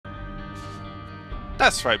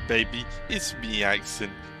That's right, baby. It's me, Axon,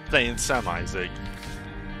 playing Sam Isaac.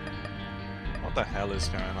 What the hell is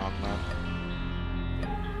going on, man?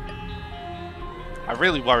 I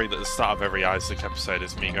really worry that the start of every Isaac episode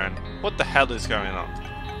is me going, what the hell is going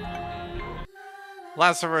on?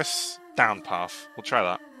 Lazarus down path. We'll try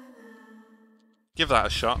that. Give that a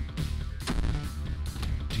shot.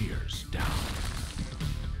 Tears down.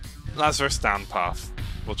 Lazarus down path.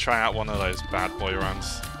 We'll try out one of those bad boy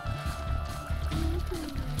runs.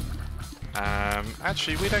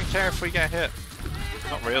 Actually, we don't care if we get hit.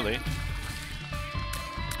 Not really.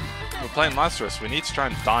 We're playing Lazarus. We need to try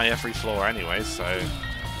and die every floor anyway, so...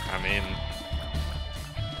 I mean...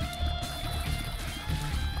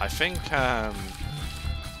 I think,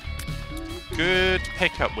 good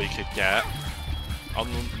pickup we could get on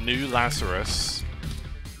new Lazarus.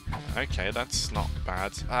 Okay, that's not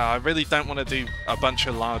bad. I really don't want to do a bunch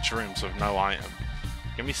of large rooms with no item.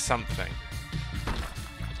 Give me something.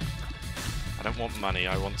 I don't want money,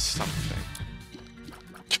 I want something.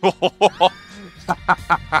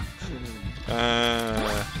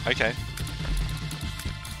 Okay.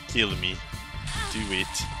 Kill me. Do it.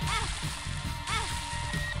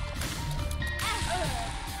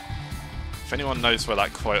 If anyone knows where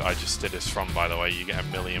that quote I just did is from, by the way, you get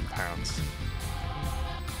 £1 million.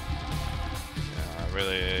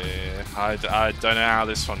 Really, I don't know how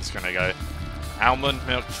this one's gonna go. Almond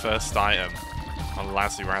milk first item on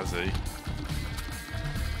Lazzy Razzy.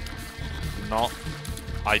 Not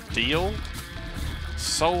ideal.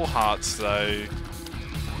 Soul Hearts though.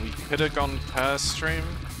 We could have gone Curse Stream.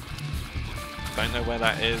 Don't know where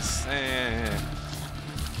that is.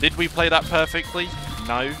 Did we play that perfectly?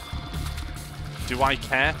 No. Do I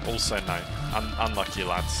care? Also no. Unlucky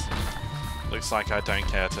lads. Looks like I don't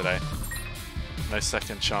care today. No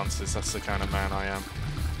second chances, that's the kind of man I am.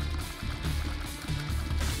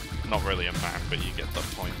 Not really a man, but you get the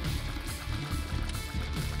point.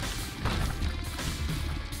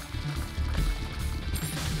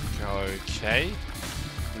 Okay.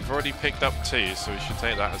 We've already picked up 2, so we should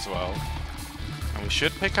take that as well. And we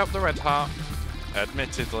should pick up the red heart,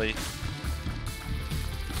 admittedly.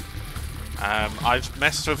 I've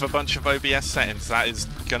messed with a bunch of OBS settings. That is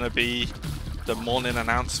going to be the morning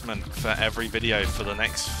announcement for every video for the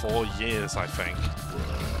next 4 years, I think.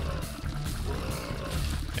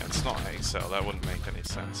 Yeah, it's not Excel, that wouldn't make any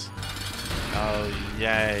sense. Oh,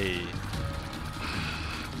 yay.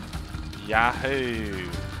 Yahoo!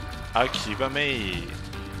 Oh, me.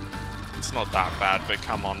 It's not that bad, but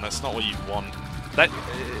come on, that's not what you want.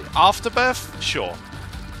 Afterbirth? Sure.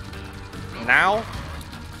 Now?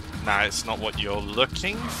 Nah, it's not what you're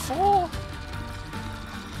looking for?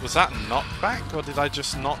 Was that knockback, or did I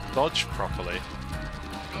just not dodge properly?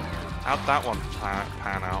 How'd that one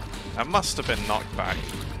pan out? That must have been knockback.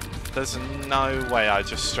 There's no way I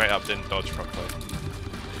just straight up didn't dodge properly.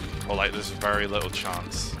 Or like, there's very little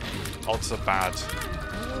chance. Odds are bad.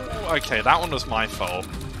 Ooh, okay, that one was my fault.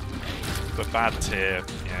 But bad tier,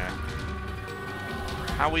 yeah.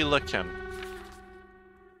 How we looking?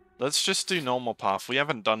 Let's just do normal path. We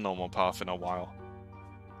haven't done normal path in a while.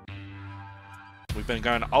 We've been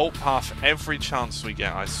going alt path every chance we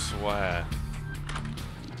get, I swear.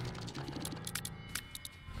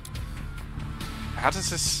 How does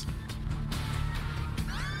this...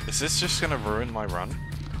 Is this just gonna ruin my run?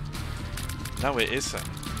 No, it isn't.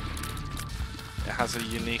 It has a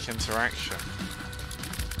unique interaction.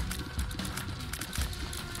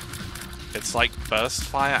 It's like burst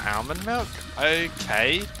fire almond milk?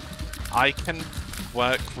 Okay. I can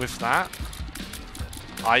work with that.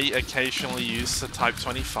 I occasionally use the Type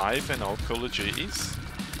 25 in old Call of Duties.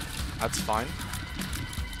 That's fine.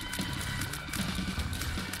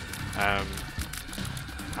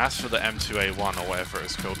 As for the M2A1 or whatever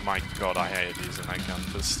it's called, my god, I hated using that gun,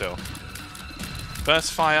 but still.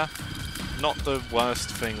 Burst fire, not the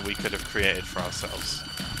worst thing we could have created for ourselves.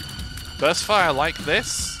 Burst fire like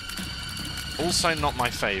this, also not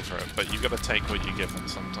my favourite, but you gotta take what you give them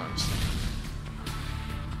sometimes.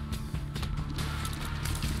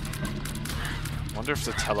 Wonder if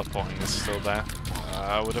the teleporting is still there.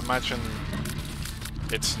 I would imagine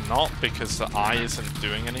it's not, because the eye isn't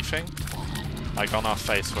doing anything. Like on our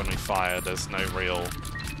face when we fire, there's no real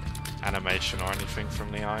animation or anything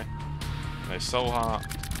from the eye. No soul heart.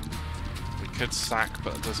 We could sack,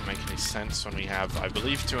 but it doesn't make any sense when we have, I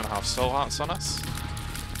believe, 2.5 soul hearts on us.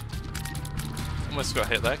 Almost got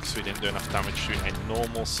hit there because we didn't do enough damage shooting a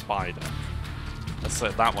normal spider. Let's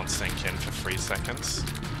let that one sink in for 3 seconds.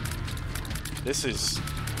 This is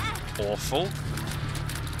awful.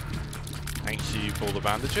 Thank you for all the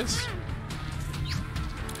bandages.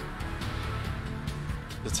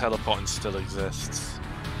 The teleporting still exists.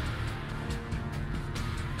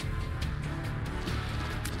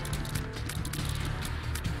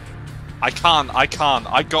 I can't. I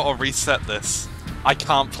gotta reset this. I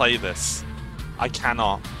can't play this. I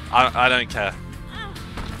cannot. I don't care.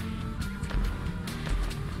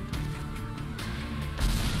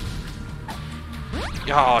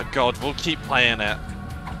 Oh god, we'll keep playing it.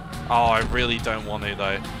 Oh, I really don't want to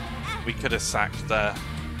though. We could have sacked there.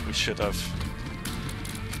 We should have.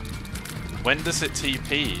 When does it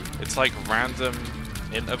TP? It's like random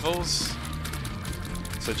intervals?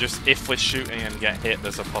 So just if we're shooting and get hit,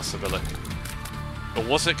 there's a possibility. Or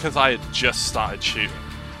was it because I had just started shooting?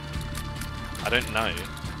 I don't know.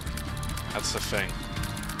 That's the thing.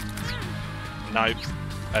 Nope.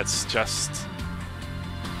 It's just...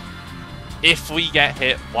 If we get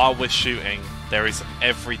hit while we're shooting, there is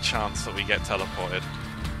every chance that we get teleported.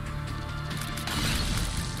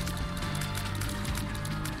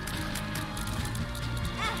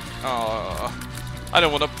 Oh, I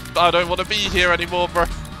don't want to be here anymore, bro.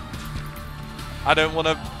 I don't want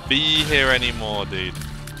to be here anymore, dude.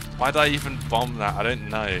 Why did I even bomb that? I don't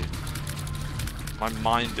know. My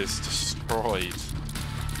mind is destroyed.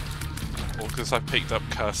 All because I picked up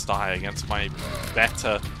Cursed Eye against my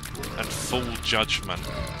better and full judgment.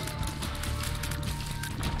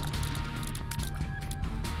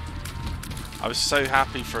 I was so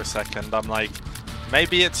happy for a second. I'm like,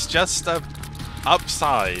 maybe it's just a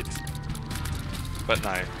upside. But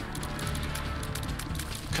no.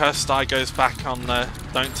 Cursed Eye goes back on the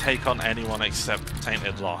don't take on anyone except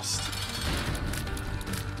Tainted Lost.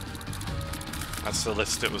 That's the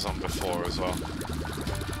list it was on before as well.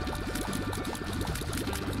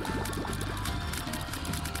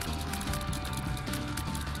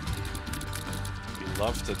 We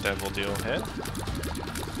love the Devil Deal here.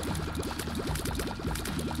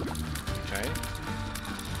 Okay.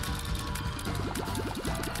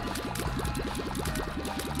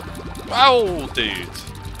 Wow, dude!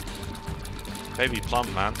 Baby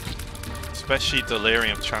Plum, man. Especially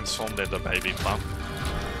Delirium transformed into Baby Plum.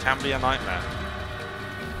 Can be a nightmare.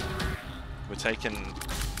 We're taking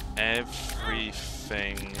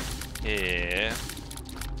everything here.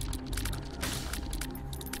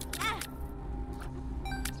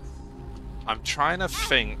 I'm trying to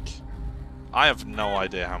think. I have no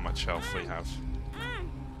idea how much health we have.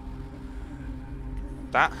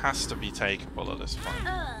 That has to be takeable at this point.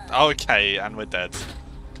 Okay, and we're dead.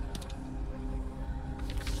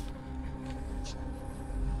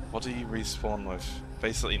 What do you respawn with?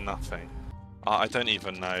 Basically nothing. I don't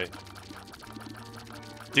even know.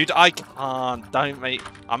 Dude, I can't. Don't make...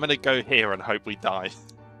 I'm gonna go here and hope we die.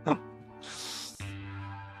 Let's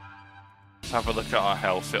have a look at our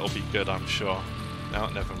health. It'll be good, I'm sure. No,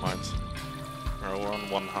 never mind. We're all on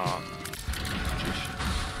 1 heart.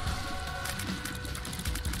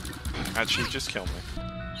 Actually, just kill me.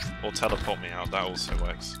 Or teleport me out, that also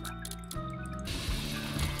works.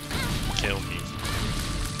 Kill me.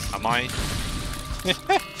 Am I?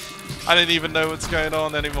 I don't even know what's going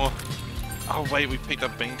on anymore. Oh wait, we picked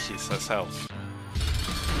up Binkies, that's health.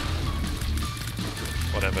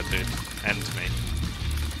 Whatever, dude. End me.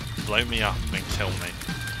 Blow me up and kill me.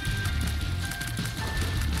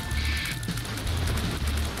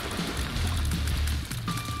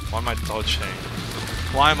 Why am I dodging?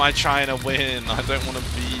 Why am I trying to win? I don't want to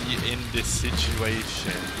be in this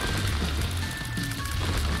situation.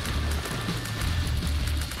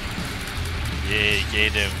 Yeah,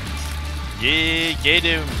 get him. Yeah, get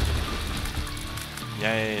him.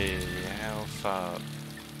 Yay, health up.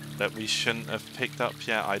 That we shouldn't have picked up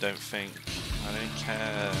yet, I don't think. I don't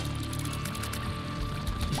care.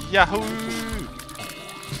 Yahoo!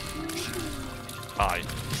 Die.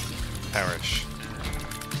 Perish.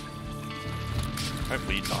 Hope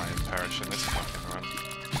we die and perish in this fucking run.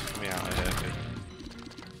 Get me out of here,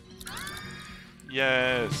 dude.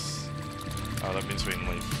 Yes! Oh, that means we can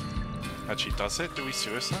leave. Actually, does it? Do we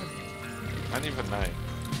suicide? I don't even know.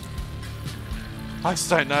 I just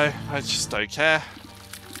don't know. I just don't care.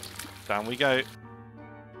 Down we go.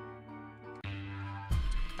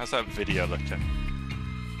 How's that video looking?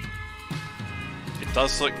 It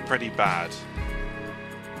does look pretty bad.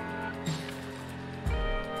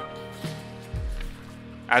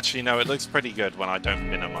 Actually, no, it looks pretty good when I don't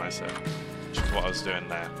minimize it, which is what I was doing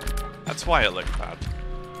there. That's why it looked bad.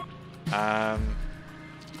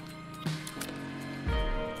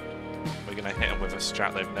 We're gonna hit them with a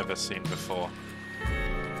strat they've never seen before.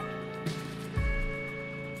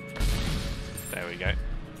 There we go.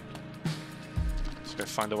 Let's go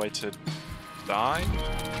find a way to die.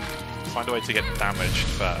 Find a way to get damaged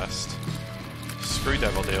first. Screw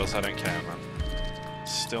Devil Deals, I don't care, man.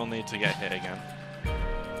 Still need to get hit again.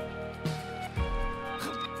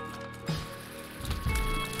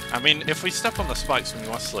 I mean, if we step on the spikes, we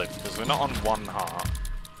must live, because we're not on 1 heart.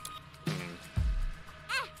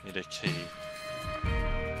 Need a key.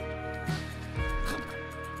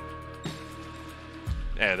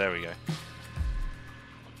 Yeah, there we go.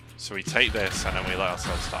 So we take this, and then we let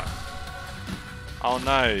ourselves die. Oh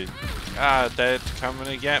no! Ah, they're coming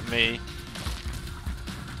to get me.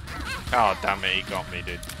 Oh, damn it, he got me,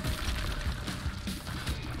 dude.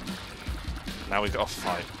 Now we got to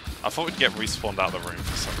fight. I thought we'd get respawned out of the room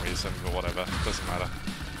for some reason, but whatever. Doesn't matter.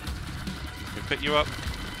 Can we pick you up?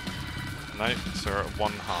 No, so we're at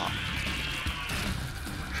 1 heart.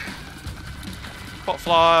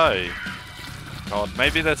 Botfly! God,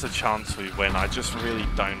 maybe there's a chance we win. I just really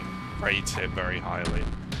don't rate it very highly.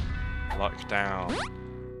 Luck down.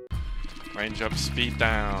 Range up, speed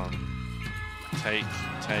down. Take.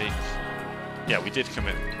 Yeah, we did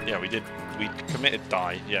commit. Yeah, we did. We committed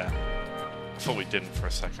die, yeah. I thought we didn't for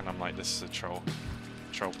a second. I'm like, this is a troll.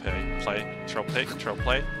 Troll play. Troll pick. Troll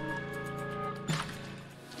play.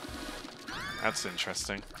 That's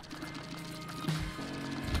interesting.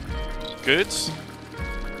 Good.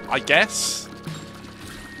 I guess.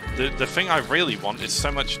 The thing I really want is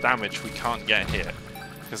so much damage we can't get hit.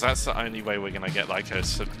 Because that's the only way we're going to get like a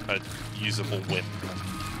usable win.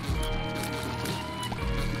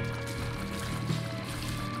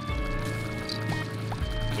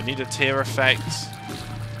 We need a tear effect.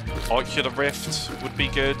 Ocular Rift would be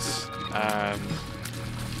good.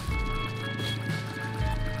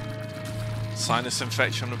 Sinus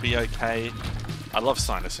infection would be okay. I love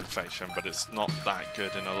sinus infection, but it's not that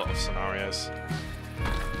good in a lot of scenarios.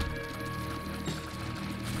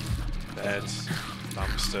 Dead,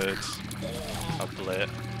 dumpstered, a blit,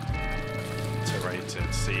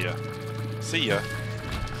 iterated. See ya. See ya.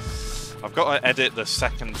 I've got to edit the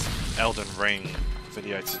second Elden Ring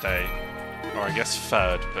video today, or I guess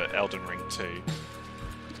third, but Elden Ring 2.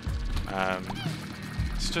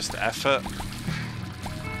 It's just effort.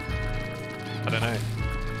 I don't know.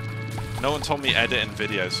 No one told me editing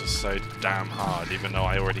videos was so damn hard, even though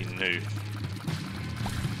I already knew.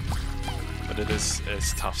 But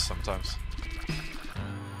it's tough sometimes.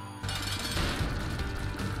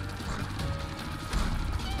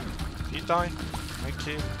 You die? Thank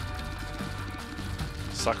you.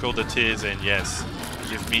 Suck all the tears in, yes.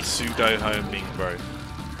 Give me pseudo homing, bro.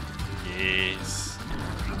 Yes.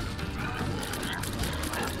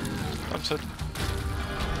 Upset.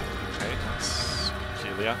 Okay, that's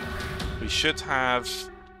peculiar. We should have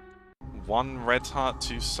 1 red heart,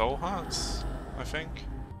 2 soul hearts, I think.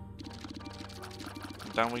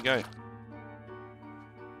 And down we go.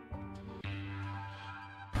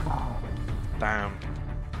 Damn.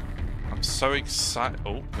 I'm so excited.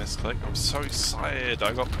 Oh, misclick. I'm so excited.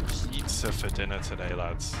 I got pizza for dinner today,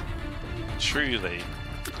 lads. Truly.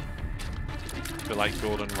 I feel like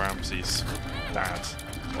Gordon Ramsay's dad.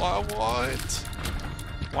 What?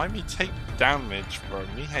 Why me take damage, bro?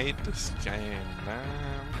 Me hate this game,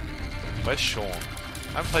 man. Where's Sean?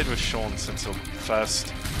 I haven't played with Sean since the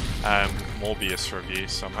first Morbius review,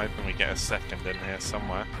 so I'm hoping we get a second in here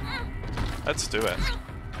somewhere. Let's do it.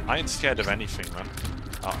 I ain't scared of anything, man.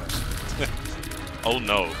 Oh, oh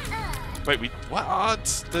no. Wait, what?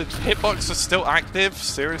 The hitbox is still active?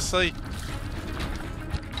 Seriously?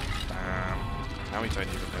 Damn. Now we don't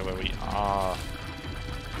even know where we are.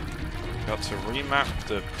 Got to remap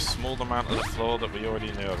the small amount of the floor that we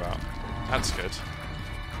already knew about. That's good.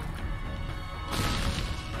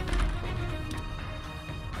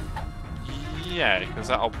 Yeah, because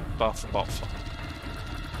that'll buff Botfly.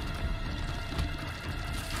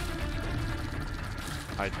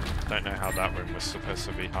 I don't know how that room was supposed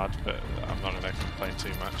to be hard, but I'm not going to complain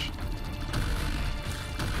too much.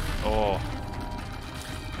 Oh.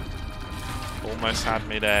 Almost had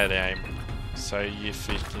me there, the aim. So you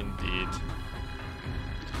freaking did.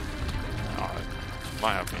 Oh,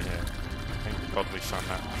 might have me here. Thank God we found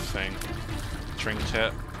that thing.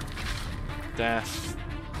 Trinket. Death.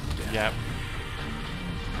 Yep.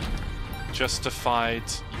 Justified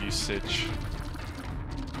usage.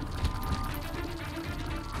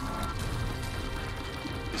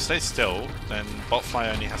 If you stay still, then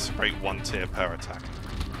Botfly only has to break 1 tier per attack.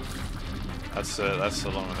 That's the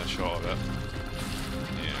long and the short of it.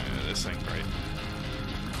 Yeah, this ain't great.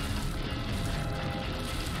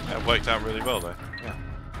 Yeah, it worked out really well though. Yeah.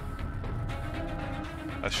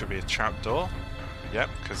 That should be a trapdoor. Yep,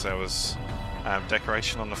 because there was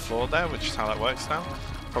decoration on the floor there, which is how that works now.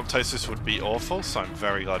 Proptosis would be awful, so I'm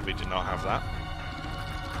very glad we did not have that.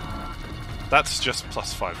 That's just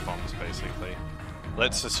 +5 bombs, basically.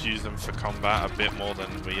 lets us use them for combat a bit more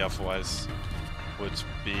than we otherwise would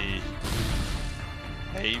be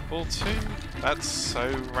able to. That's so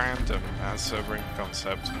random as a ring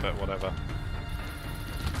concept, but whatever.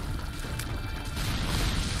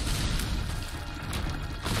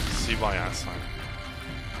 CY sign.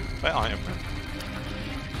 Where Iron Man?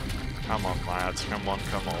 Come on, lads, come on,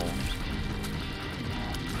 come on.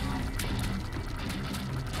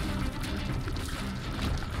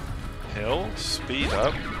 Hill, speed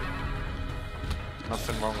up.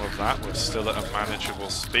 Nothing wrong with that, we're still at a manageable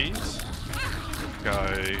speed.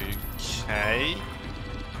 Okay.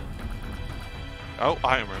 Oh,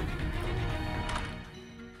 Iron Man.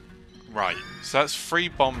 Right, so that's 3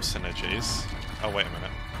 bomb synergies. Oh, wait a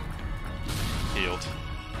minute. Healed.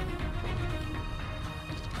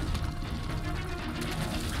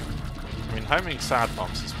 I mean, homing sad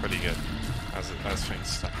bombs is pretty good as things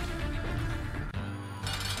stand.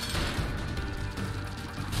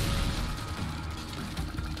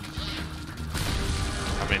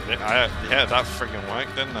 I mean, yeah, that friggin'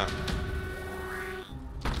 worked, didn't it?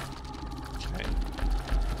 Okay.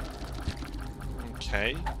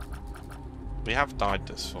 Okay. We have died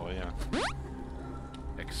this for, yeah.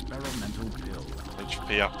 Experimental pill.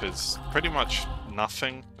 HP up is pretty much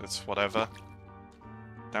nothing. It's whatever.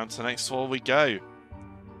 Down to the next floor we go.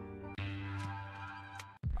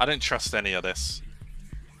 I don't trust any of this.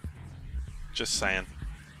 Just saying.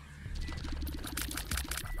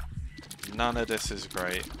 None of this is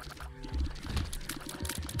great.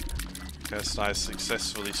 Cursed Eye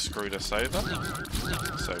successfully screwed us over.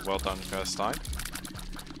 So well done, Cursed Eye.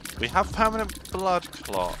 We have permanent blood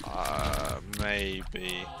clot.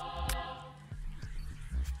 Maybe.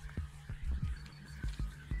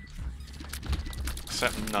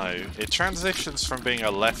 Except no. It transitions from being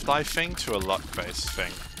a left eye thing to a luck-based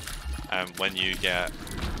thing. When you get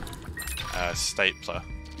a stapler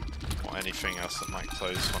or anything else that might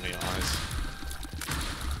close one of your eyes.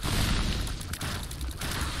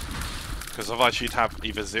 Because otherwise you'd have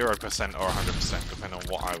either 0% or 100% depending on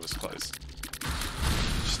what eye was closed.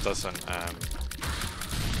 Just doesn't,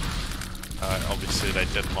 obviously they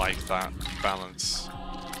didn't like that balance,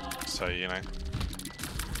 so you know.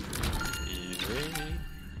 Easy.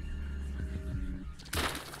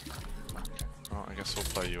 Well, I guess we'll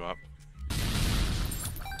blow you up.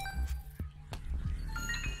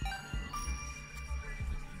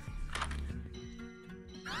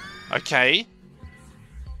 Okay.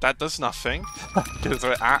 That does nothing, because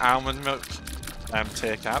we're at almond milk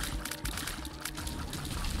tier cap.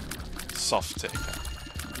 Soft tier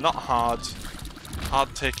cap. Not hard.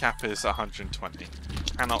 Hard tier cap is 120. You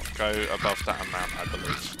cannot go above that amount, I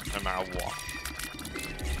believe, no matter what.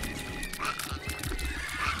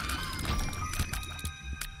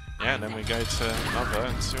 Yeah, and then we go to another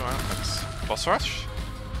and see what happens. Boss rush?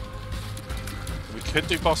 We could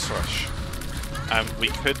do boss rush. We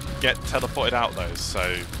could get teleported out though,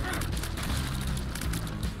 so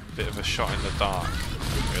bit of a shot in the dark,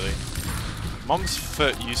 really. Mom's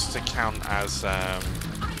foot used to count as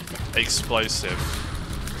explosive,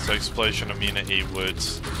 so explosion immunity would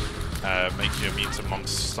make you immune to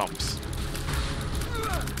Mom's stomps.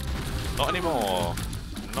 Not anymore.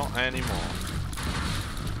 Not anymore.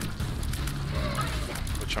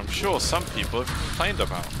 Which I'm sure some people have complained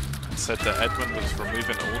about and said that Edwin was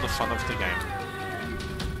removing all the fun of the game.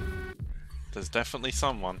 There's definitely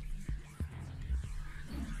someone.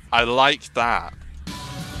 I like that.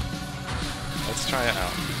 Let's try it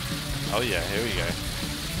out. Oh yeah, here we go.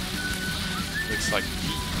 Looks like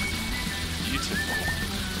beautiful.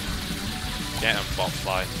 Get him,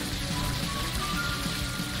 Botfly.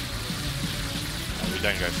 We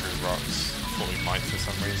don't go through rocks. Thought we might for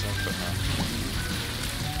some reason, but no.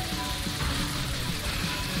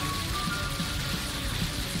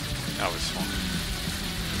 That was fun.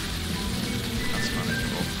 That's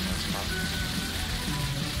manageable. That's fun.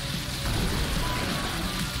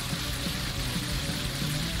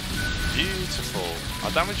 Beautiful.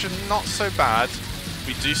 Our damage is not so bad.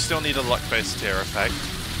 We do still need a luck-based tier effect.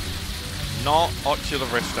 Not Ocular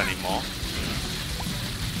Rift anymore.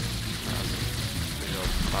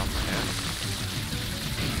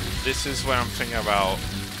 This is where I'm thinking about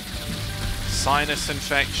sinus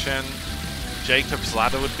infection. Jacob's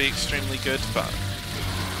Ladder would be extremely good, but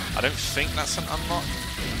I don't think that's an unlock.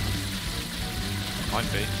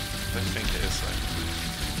 Might be. I don't think it is though.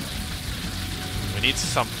 We need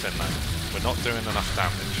something though. We're not doing enough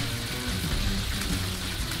damage.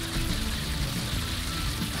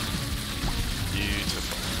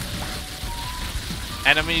 Beautiful.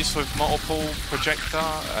 Enemies with multiple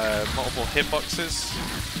multiple hitboxes,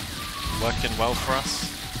 working well for us.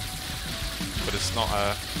 but it's not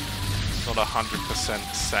a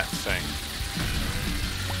 100% set thing.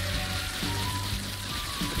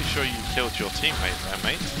 Pretty sure you killed your teammate there,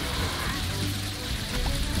 mate.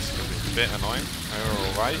 It's gonna be a bit annoying. We're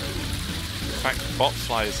alright. In fact,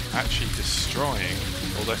 Botfly is actually destroying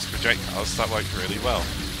all those projectiles. That worked really well.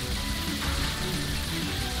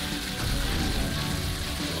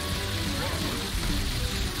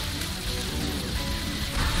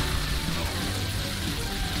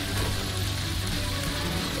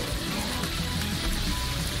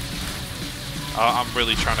 I'm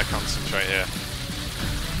really trying to concentrate here.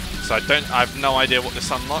 So I have no idea what this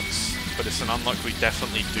unlocks, but it's an unlock we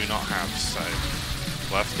definitely do not have, so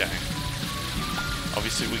worth getting.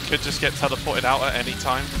 Obviously we could just get teleported out at any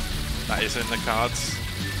time. That is in the cards.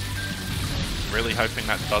 Really hoping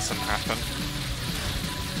that doesn't happen.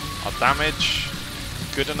 Our damage,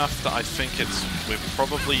 good enough that I think we're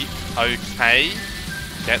probably okay.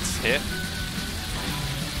 Gets hit.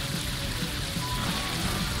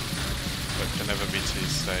 But can never be too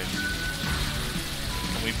safe.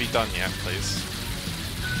 Can we be done yet, please?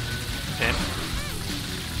 Pin?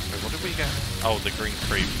 Wait, what did we get? Oh, the green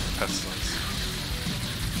creep pestilence.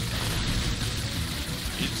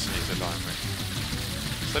 You just need to die, mate.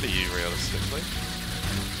 So do you, realistically.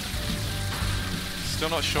 Still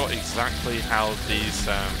not sure exactly how these,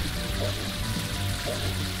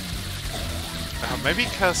 maybe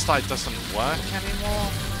Cursed Eye doesn't work anymore?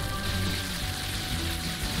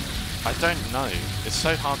 I don't know. It's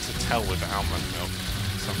so hard to tell with almond milk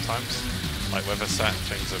sometimes, like whether certain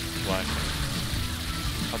things are working.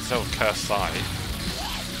 I'd tell with Cursed Eye.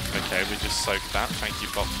 Okay, we just soaked that. Thank you,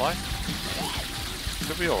 Botfly.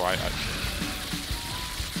 Could be alright, actually.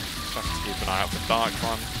 Just have to keep an eye out for Dark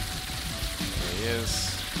One. There he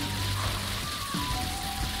is.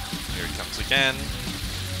 Here he comes again.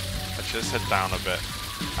 Actually, let's head down a bit.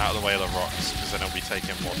 Out of the way of the rocks, because then he'll be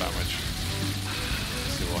taking more damage.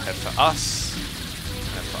 We'll head for us,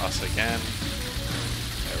 and for us again.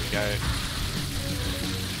 There we go.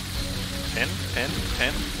 Pin, pin,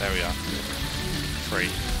 pin. There we are. Free.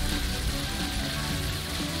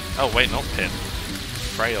 Oh wait, not pin.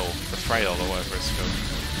 Frail. The frail or whatever it's called.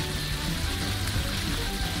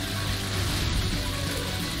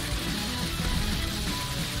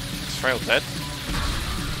 Is frail dead?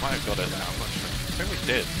 Might have got it now, I'm not sure. I think we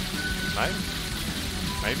did. No?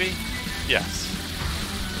 Maybe? Yes.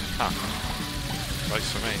 Ah, close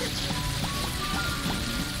for me.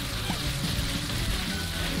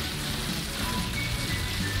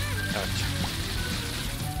 Okay.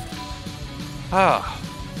 Ah,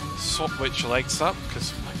 swap Witch legs up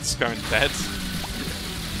because it's going dead.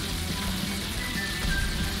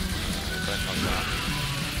 Don't like that.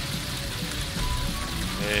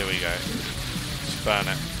 Here we go. Just burn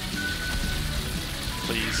it.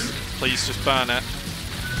 Please, please, just burn it.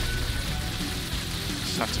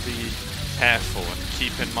 Have to be careful and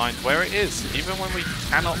keep in mind where it is, even when we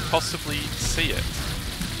cannot possibly see it.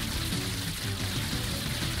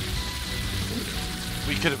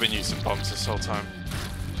 We could have been using bombs this whole time.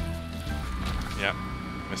 Yep,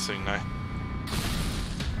 missing no.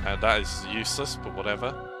 That is useless, but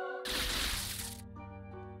whatever.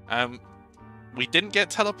 We didn't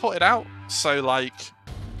get teleported out, so like,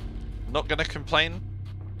 not gonna complain.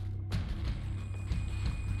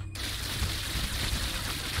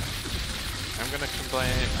 I'm gonna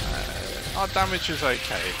complain. Our damage is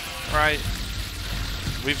okay, right?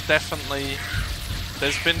 We've definitely...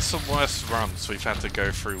 There's been some worse runs we've had to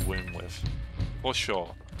go through Womb with. For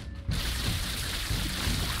sure.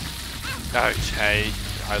 Okay,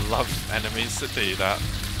 I love enemies that do that.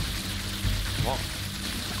 What?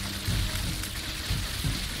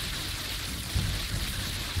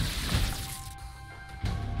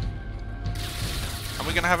 Are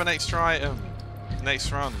we gonna have an extra item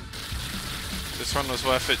next run? This run was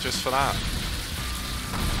worth it just for that.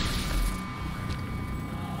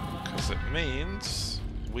 Because it means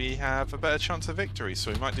we have a better chance of victory,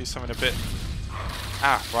 so we might do something a bit...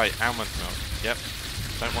 Ah, right, almond milk. Yep.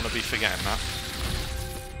 Don't want to be forgetting that.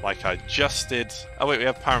 Like I just did... Oh wait, we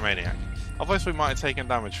have Pyromaniac. Otherwise we might have taken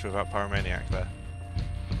damage without Pyromaniac there.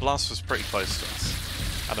 The blast was pretty close to us.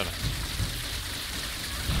 I don't know.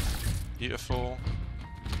 Beautiful.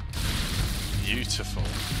 Beautiful.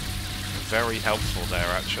 Very helpful there,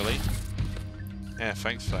 actually. Yeah,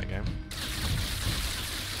 thanks for that game.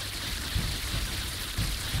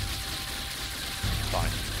 Bye.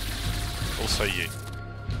 Also you.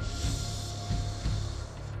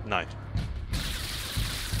 No.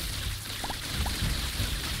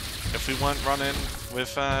 If we weren't running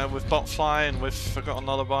with Botfly and with Forgotten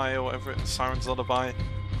Lullaby or whatever, Siren's Lullaby,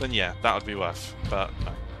 then yeah, that would be worth. But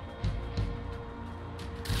no.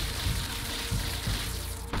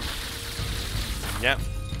 Yep.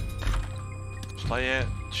 Play it.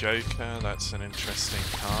 Joker, that's an interesting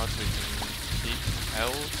card. We can keep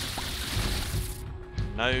held.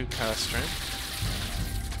 No Curse Room.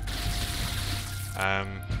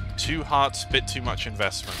 2 hearts, bit too much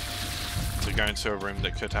investment to go into a room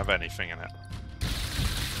that could have anything in it.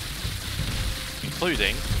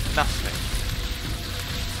 Including nothing.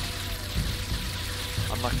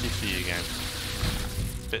 Unlucky for you, game.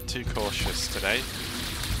 Bit too cautious today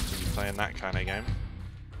to be playing that kind of game.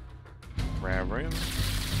 Rare room.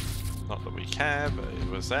 Not that we care, but it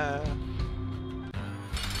was there.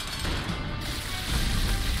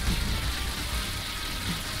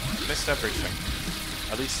 Missed everything.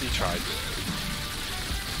 At least he tried.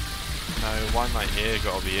 No, why my ear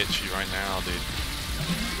gotta be itchy right now, dude?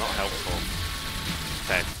 Not helpful.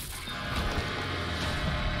 Dead.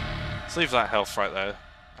 Let's leave that health right there.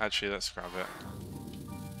 Actually, let's grab it.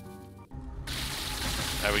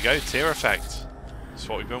 There we go, tier effect. That's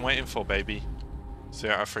what we've been waiting for, baby.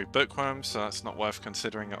 0 out of 3 bookworms, so that's not worth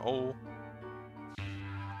considering at all.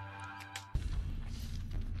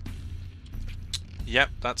 Yep,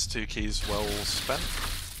 that's 2 keys well spent.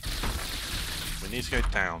 We need to go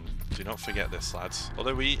down. Do not forget this, lads.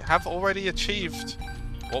 Although we have already achieved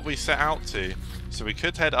what we set out to. So we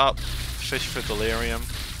could head up, fish for Delirium.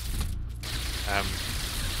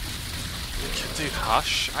 We could do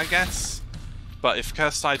Hush, I guess. But if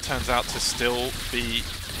Cursed Eye turns out to still be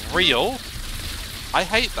real, I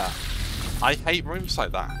hate that. I hate rooms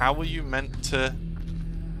like that. How are you meant to...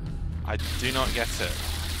 I do not get it.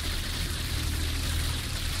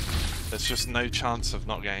 There's just no chance of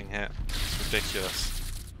not getting hit. It's ridiculous.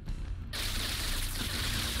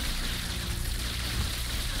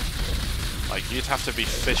 Like, you'd have to be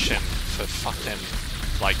fishing for fucking,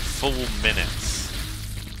 like, full minutes.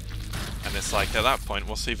 And it's like, at that point,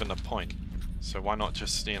 what's even the point? So why not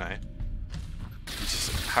just, you know... You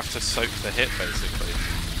just have to soak the hit, basically.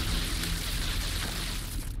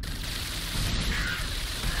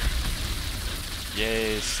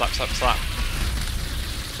 Yay, slap, slap, slap.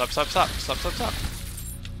 Slap, slap, slap, slap, slap, slap.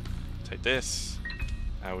 Take this.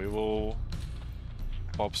 Now we will...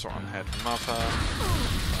 Bob's right on head. Mother.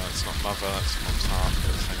 It's not Mother, that's Mom's heart,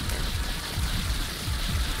 but same thing.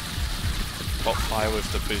 Bot fire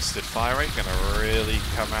with the boosted fire rate, gonna really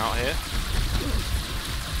come out here.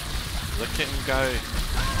 Look at him go.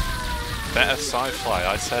 Better sci-fi,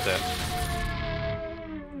 I said it.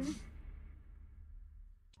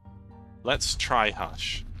 Let's try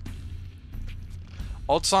Hush.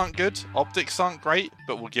 Odds aren't good, optics aren't great,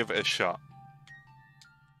 but we'll give it a shot.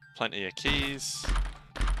 Plenty of keys.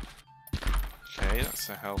 Okay, that's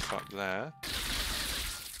a health up there.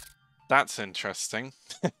 That's interesting.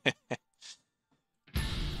 I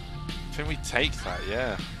think we take that,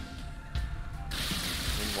 yeah. I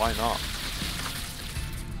mean, why not?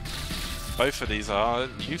 Both of these are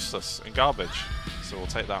useless and garbage, so we'll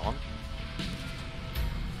take that one.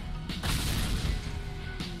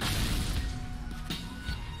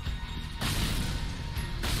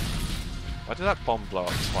 Why did that bomb blow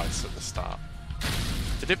up twice at the start?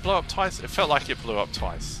 Did it blow up twice? It felt like it blew up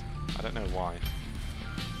twice. I don't know why.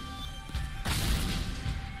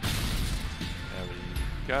 There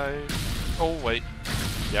we go. Oh, wait.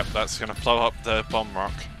 Yep, that's going to blow up the bomb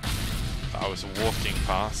rock that I was walking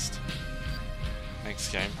past.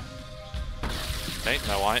 Next game. Okay,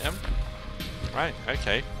 no item. Right,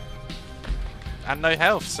 okay. And no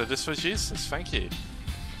health, so this was useless. Thank you.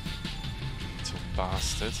 Little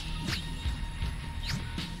bastard.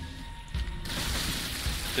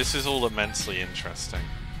 This is all immensely interesting.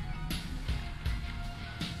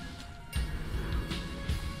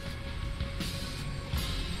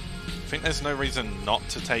 I think there's no reason not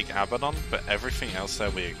to take Abaddon, but everything else there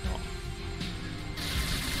we ignore.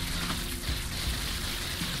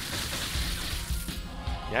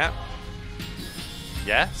 Yeah.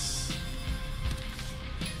 Yes.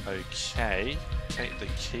 Okay. Take the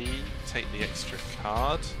key, take the extra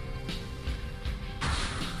card.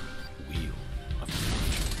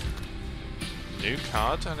 New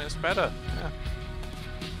card and it's better, yeah.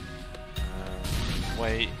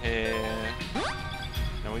 Wait here.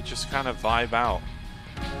 And we just kind of vibe out.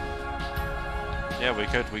 Yeah, we're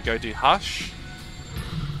good. We go do Hush.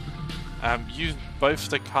 Use both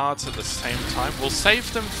the cards at the same time. We'll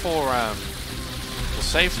save them for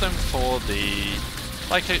the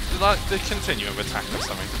like the continuum attack or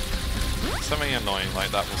something. Something annoying like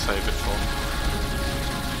that we'll save it for.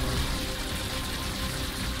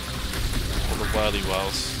 The whirly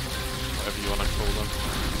whirls, whatever you want to call them,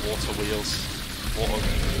 water wheels,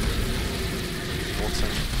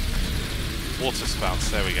 water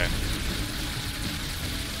spouts. There we go.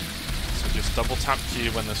 So just Just double tap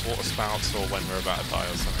Q when there's water spouts or when we're about to die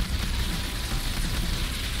or something.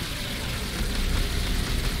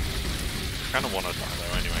 Kind of want to die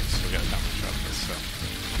though anyway, because we'll get damage out of this, so.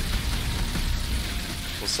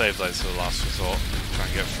 We'll save those for the last resort. Try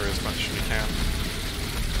and get through as much as we can.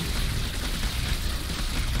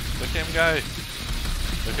 Look at him go!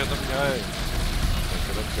 Look at them go! Look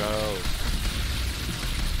at them go!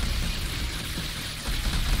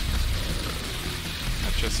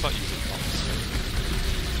 And just start using bombs.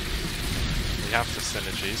 We have the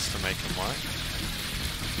synergies to make them work.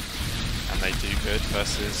 And they do good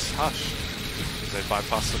versus Hush. Because they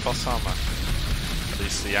bypass the boss armor. At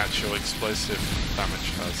least the actual explosive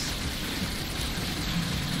damage does.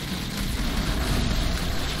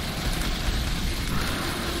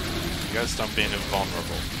 You guys done being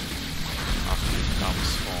invulnerable after you become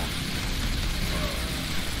spawn.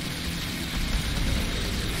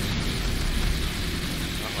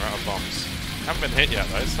 Oh, we're out of bombs. Haven't been hit yet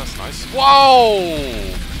though, so that's nice. Whoa!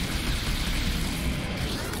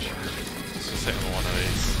 Let's just hit him with one of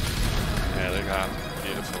these. Yeah, look at that.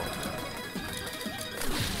 Beautiful.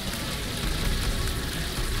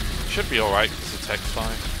 Should be alright because the tech's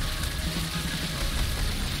fine.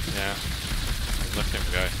 Yeah. Look at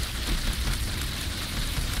him go.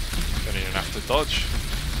 Don't even have to dodge.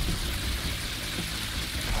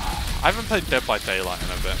 I haven't played Dead by Daylight in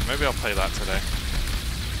a bit. Maybe I'll play that today.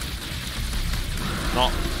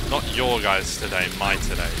 Not your guys today, my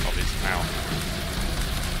today, obviously. Ow.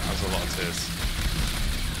 That was a lot of tears.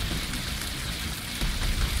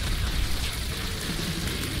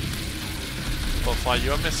 Botfly,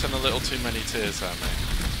 you are missing a little too many tears there,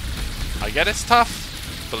 mate. I get it's tough.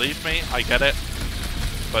 Believe me, I get it.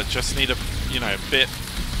 But just need a, bit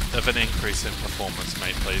of an increase in performance,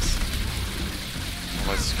 mate, please.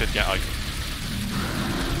 Otherwise, this could get ugly.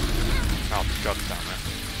 Oh, god damn it.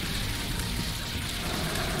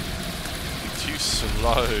 You're too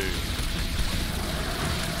slow.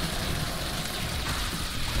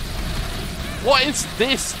 What is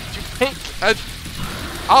this? Did you pick a...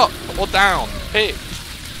 up or down? Pick.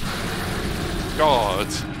 God.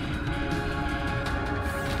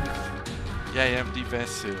 Yay, MD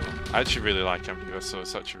Vessel. I actually really like MD Vessel,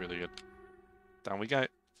 it's such a really good. Down we go.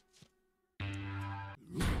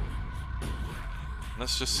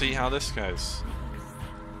 Let's just see how this goes.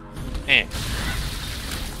 I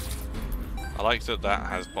like that that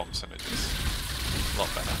has bomb synergies. A lot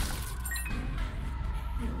better.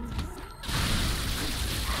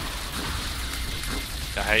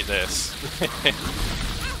 I hate this.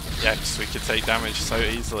 Yeah, because we could take damage so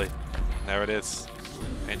easily. There it is.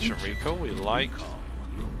 Ancient Recall, we like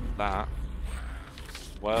that.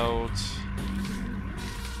 World.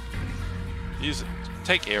 Use it.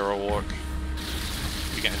 Take Era Walk.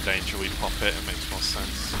 If we get in danger, we pop it. It makes more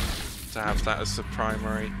sense to have that as the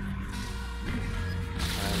primary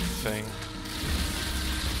thing.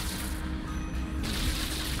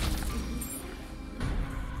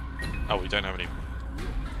 Oh, we don't have any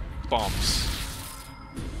bombs.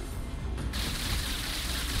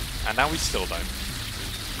 And now we still don't.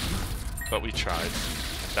 But we tried.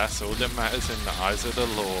 And that's all that matters in the eyes of the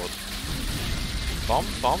Lord. Bomb,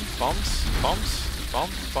 bomb, bombs, bombs,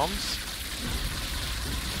 bomb, bombs.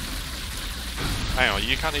 Hang on,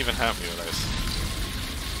 you can't even hurt me with those.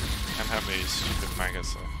 You can't hurt me, you stupid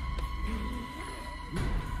maggots.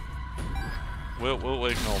 We'll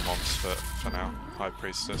ignore mobs for now. High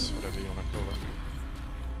Priestess, whatever you want to call it.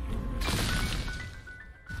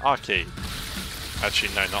 Archie.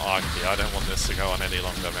 Actually, no, not Archie. I don't want this to go on any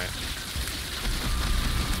longer, mate.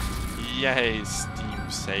 Yay, Steam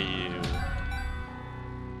sale.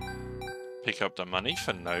 Pick up the money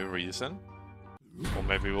for no reason. Or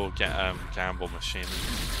maybe we'll get gamble machine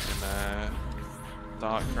in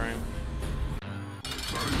dark room.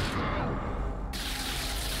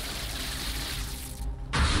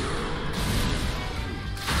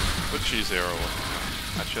 We'll choose Zero.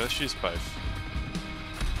 Actually, let's use both.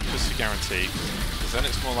 Just to guarantee, because then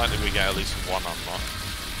it's more likely we get at least one unlock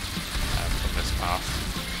from this path.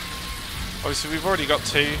 Obviously, we've already got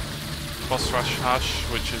 2 Boss Rush Hush,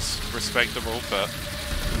 which is respectable, but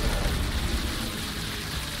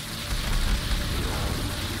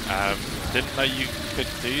didn't know you could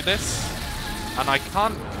do this, and I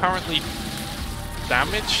can't currently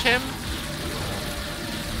damage him.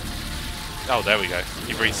 Oh, there we go.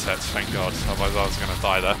 He resets, thank God. Otherwise, I was going to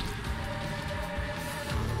die there.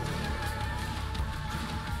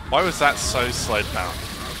 Why was that so slowed down?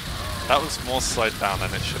 That was more slowed down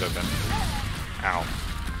than it should have been. Ow.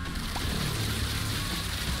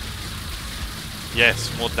 Yes,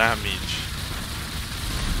 more damage.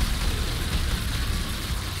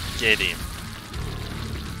 Get him.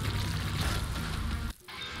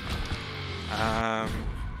 I'm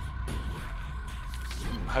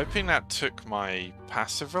hoping that took my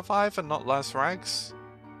passive revive and not Las Rags.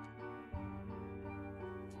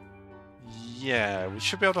 Yeah, we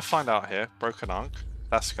should be able to find out here. Broken Ankh.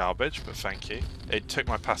 That's garbage, but thank you. It took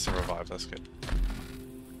my passive revive, that's good.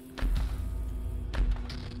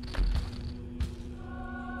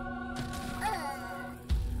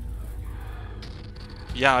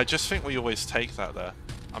 Yeah, I just think we always take that there.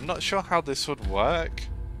 I'm not sure how this would work.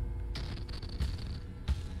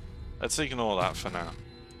 Let's ignore that for now.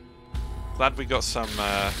 Glad we got some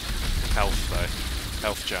health though.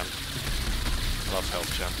 Health gem. Love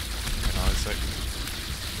health gem. And Isaac.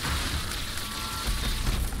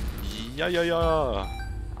 Yeah, yeah, yeah.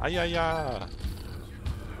 Ah, yeah, yeah.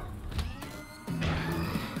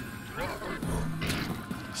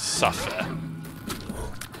 Suffer.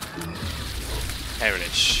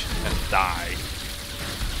 Perish and die.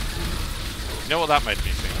 You know what that made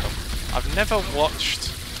me think of? I've never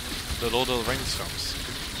watched the Lord of the Rings films.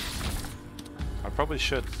 I probably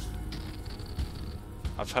should.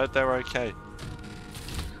 I've heard they're okay.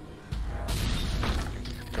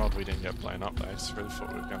 God, we didn't get blown up though. I just really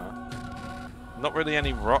thought we were gonna. Not really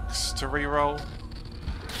any rocks to reroll.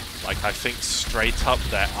 Like, I think straight up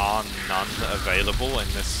there are none available in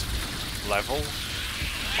this level.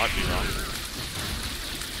 Might be wrong.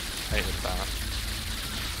 Hated that.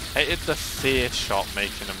 Hated the fear shot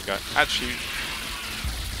making them go. Actually,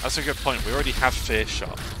 that's a good point. We already have fear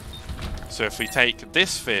shot. So if we take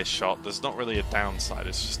this fear shot, there's not really a downside.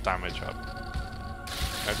 It's just damage up.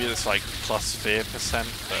 Maybe it's like plus fear percent,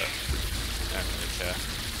 but I don't really care.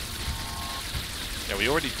 Yeah, we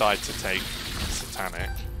already died to take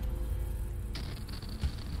Satanic.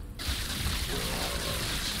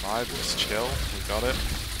 Survive, just chill. We got it.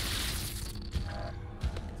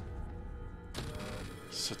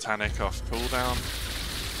 Satanic off cooldown.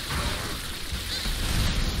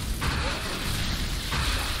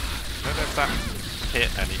 I don't know if that hit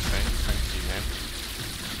anything. Thank you, game.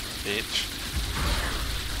 Bitch.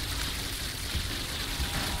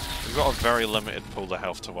 We've got a very limited pool of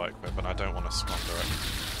health to work with, and I don't want to squander it.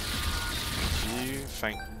 Thank you.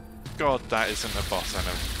 Thank God that isn't a boss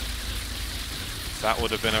enemy. That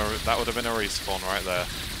would have been a respawn right there.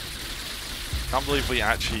 Can't believe we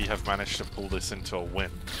actually have managed to pull this into a win.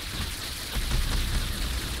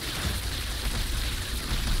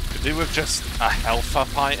 Could do with just a health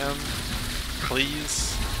up item,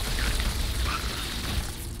 please.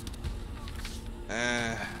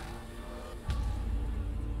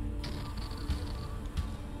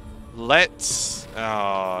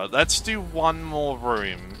 Let's do one more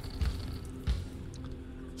room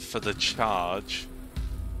for the charge.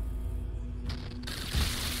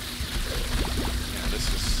 Yeah,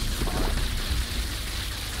 this is fine.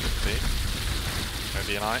 Could be.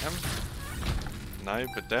 Maybe an item? No,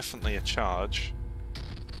 but definitely a charge.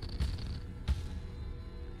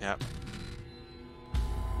 Yep.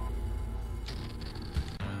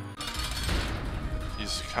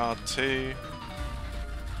 Use card 2.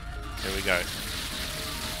 Here we go.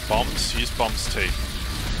 Bombs. Use bombs too. Okay,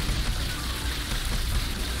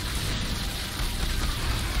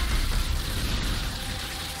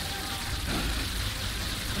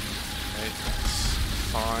 that's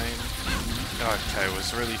fine. Okay,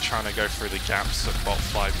 was really trying to go through the gaps that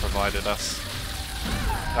Botfly provided us.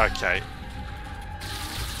 Okay.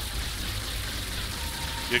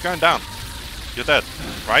 You're going down. You're dead,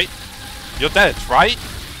 right? You're dead, right?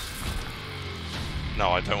 No,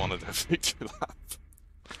 I don't want to defeat you that.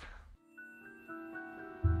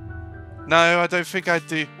 No, I don't think I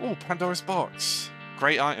do. Oh, Pandora's Box.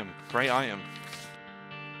 Great item. Great item.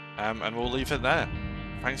 And we'll leave it there.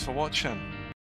 Thanks for watching.